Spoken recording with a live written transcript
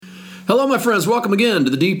Hello, my friends. Welcome again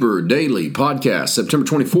to the Deeper Daily Podcast, September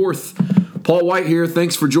 24th. Paul White here.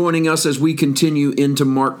 Thanks for joining us as we continue into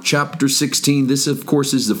Mark chapter 16. This, of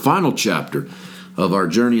course, is the final chapter of our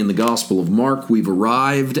journey in the Gospel of Mark. We've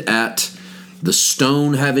arrived at the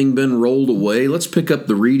stone having been rolled away. Let's pick up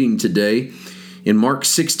the reading today. In Mark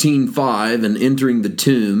 16:5, and entering the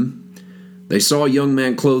tomb, they saw a young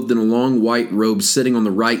man clothed in a long white robe sitting on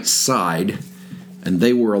the right side, and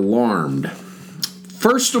they were alarmed.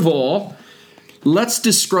 First of all, let's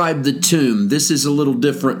describe the tomb. This is a little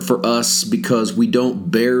different for us because we don't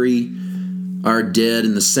bury our dead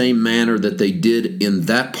in the same manner that they did in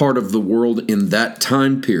that part of the world in that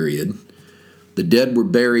time period. The dead were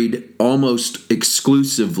buried almost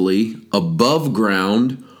exclusively above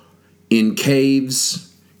ground in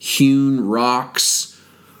caves, hewn rocks.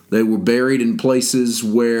 They were buried in places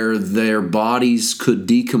where their bodies could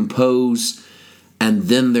decompose and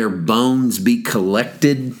then their bones be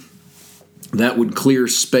collected. That would clear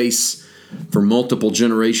space for multiple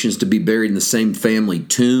generations to be buried in the same family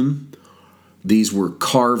tomb. These were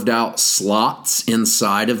carved out slots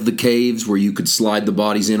inside of the caves where you could slide the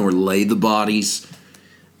bodies in or lay the bodies.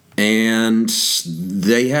 And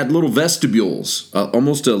they had little vestibules,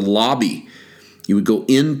 almost a lobby. You would go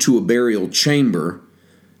into a burial chamber,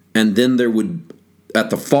 and then there would,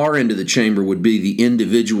 at the far end of the chamber, would be the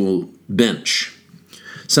individual bench,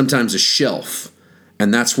 sometimes a shelf,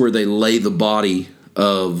 and that's where they lay the body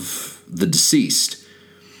of the deceased.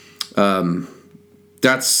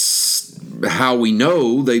 That's how we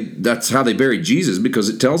know that's how they buried Jesus, because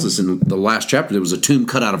it tells us in the last chapter there was a tomb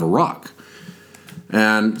cut out of a rock.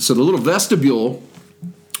 And so the little vestibule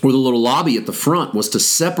or the little lobby at the front was to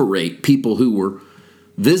separate people who were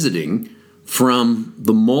visiting from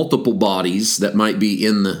the multiple bodies that might be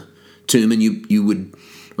in the tomb. And you would,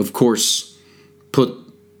 of course,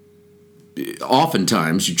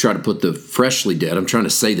 oftentimes you try to put the freshly dead, I'm trying to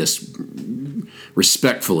say this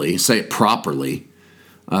respectfully, say it properly,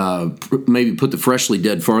 maybe put the freshly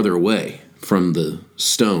dead farther away from the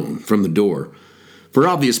stone, from the door, for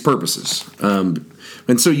obvious purposes.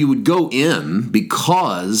 And so you would go in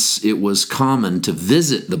because it was common to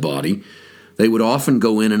visit the body. They would often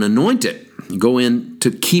go in and anoint it, go in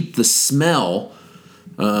to keep the smell,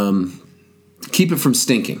 keep it from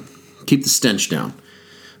stinking, keep the stench down.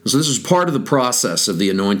 So this was part of the process of the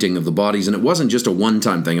anointing of the bodies, and it wasn't just a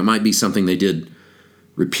one-time thing. It might be something they did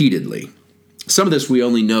repeatedly. Some of this we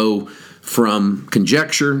only know from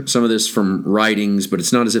conjecture, some of this from writings, but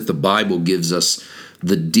it's not as if the Bible gives us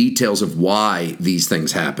the details of why these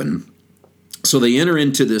things happen. So they enter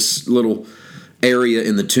into this little area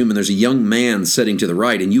in the tomb, and there's a young man sitting to the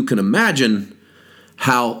right, and you can imagine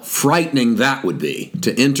how frightening that would be,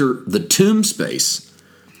 to enter the tomb space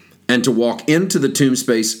and to walk into the tomb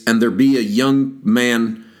space and there be a young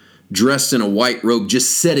man dressed in a white robe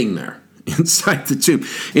just sitting there inside the tomb.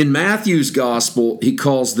 In Matthew's gospel, he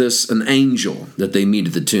calls this an angel that they meet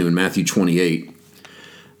at the tomb in Matthew 28.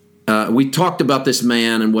 We talked about this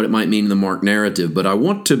man and what it might mean in the Mark narrative, but I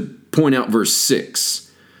want to point out verse 6.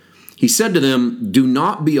 He said to them, "Do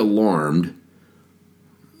not be alarmed."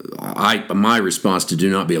 My response to "do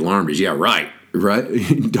not be alarmed" is, yeah, right?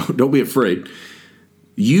 Don't be afraid.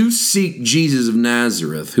 "You seek Jesus of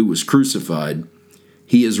Nazareth, who was crucified.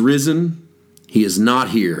 He is risen. He is not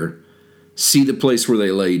here. See the place where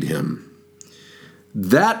they laid him."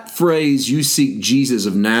 That phrase, "you seek Jesus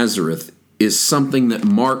of Nazareth," is something that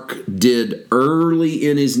Mark did early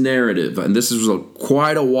in his narrative. And this was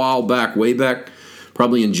quite a while back, way back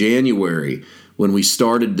probably in January when we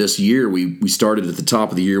started this year. We started at the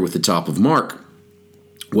top of the year with the top of Mark.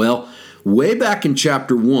 Well, way back in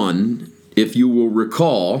chapter 1, if you will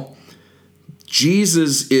recall,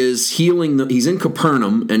 Jesus is healing, he's in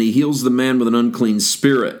Capernaum, and he heals the man with an unclean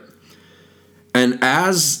spirit. And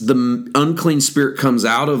as the unclean spirit comes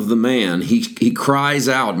out of the man, he cries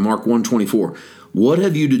out, Mark 1:24, "What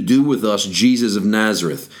have you to do with us, Jesus of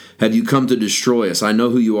Nazareth? Have you come to destroy us? I know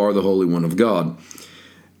who you are, the Holy One of God."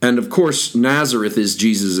 And of course, Nazareth is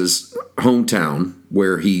Jesus' hometown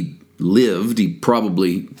where he lived. He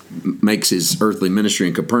probably makes his earthly ministry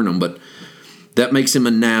in Capernaum, but that makes him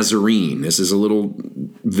a Nazarene. This is a little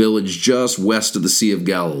village just west of the Sea of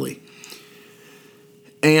Galilee.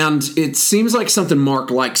 And it seems like something Mark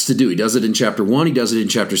likes to do. He does it in chapter 1, he does it in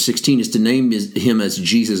chapter 16, is to name him as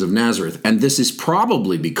Jesus of Nazareth. And this is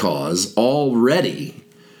probably because already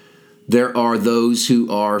there are those who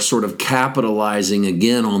are sort of capitalizing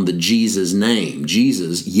again on the Jesus name.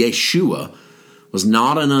 Jesus, Yeshua, was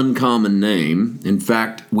not an uncommon name. In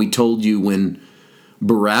fact, we told you when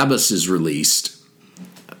Barabbas is released,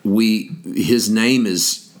 his name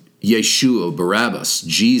is Yeshua, Barabbas,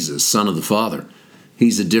 Jesus, Son of the Father.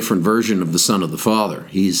 He's a different version of the Son of the Father.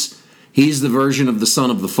 He's the version of the Son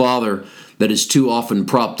of the Father that is too often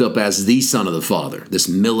propped up as the Son of the Father, this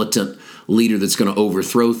militant leader that's going to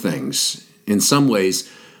overthrow things. In some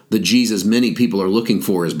ways, the Jesus many people are looking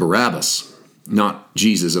for is Barabbas, not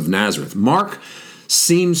Jesus of Nazareth. Mark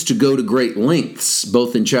seems to go to great lengths,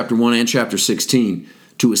 both in chapter 1 and chapter 16,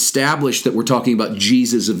 to establish that we're talking about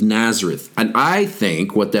Jesus of Nazareth. And I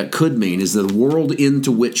think what that could mean is that the world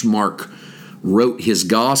into which Mark wrote his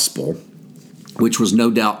gospel, which was no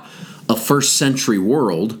doubt a first century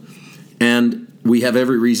world, and we have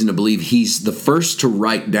every reason to believe he's the first to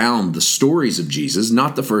write down the stories of Jesus,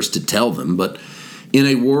 not the first to tell them, but in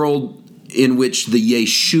a world in which the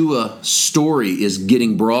Yeshua story is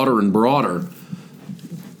getting broader and broader,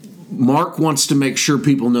 Mark wants to make sure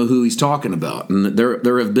people know who he's talking about. And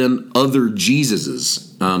there have been other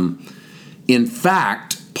Jesuses. In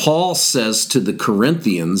fact, Paul says to the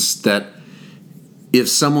Corinthians that if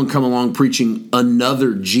someone come along preaching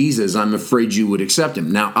another Jesus, I'm afraid you would accept him.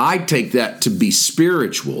 Now, I take that to be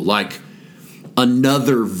spiritual, like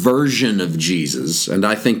another version of Jesus, and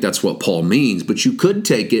I think that's what Paul means, but you could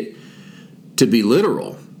take it to be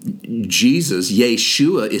literal. Jesus,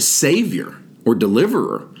 Yeshua, is Savior or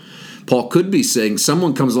deliverer. Paul could be saying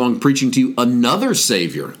someone comes along preaching to you another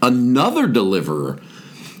Savior, another deliverer,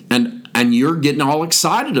 and you're getting all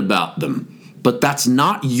excited about them. But that's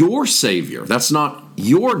not your Savior. That's not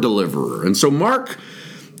your deliverer. And so Mark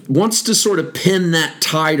wants to sort of pin that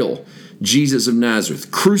title, Jesus of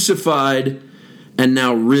Nazareth, crucified and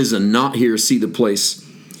now risen, not here, see the place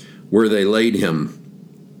where they laid him.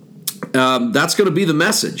 That's going to be the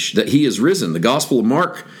message, that he is risen. The Gospel of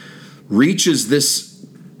Mark reaches this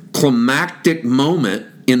climactic moment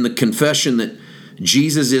in the confession that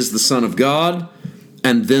Jesus is the Son of God,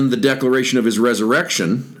 and then the declaration of his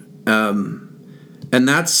resurrection. And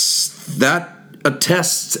that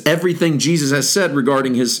attests everything Jesus has said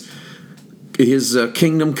regarding his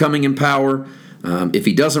kingdom coming in power. If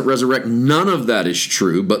he doesn't resurrect, none of that is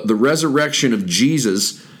true, but the resurrection of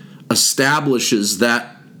Jesus establishes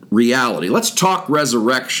that reality. Let's talk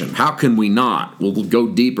resurrection. How can we not? We'll go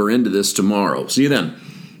deeper into this tomorrow. See you then.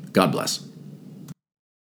 God bless.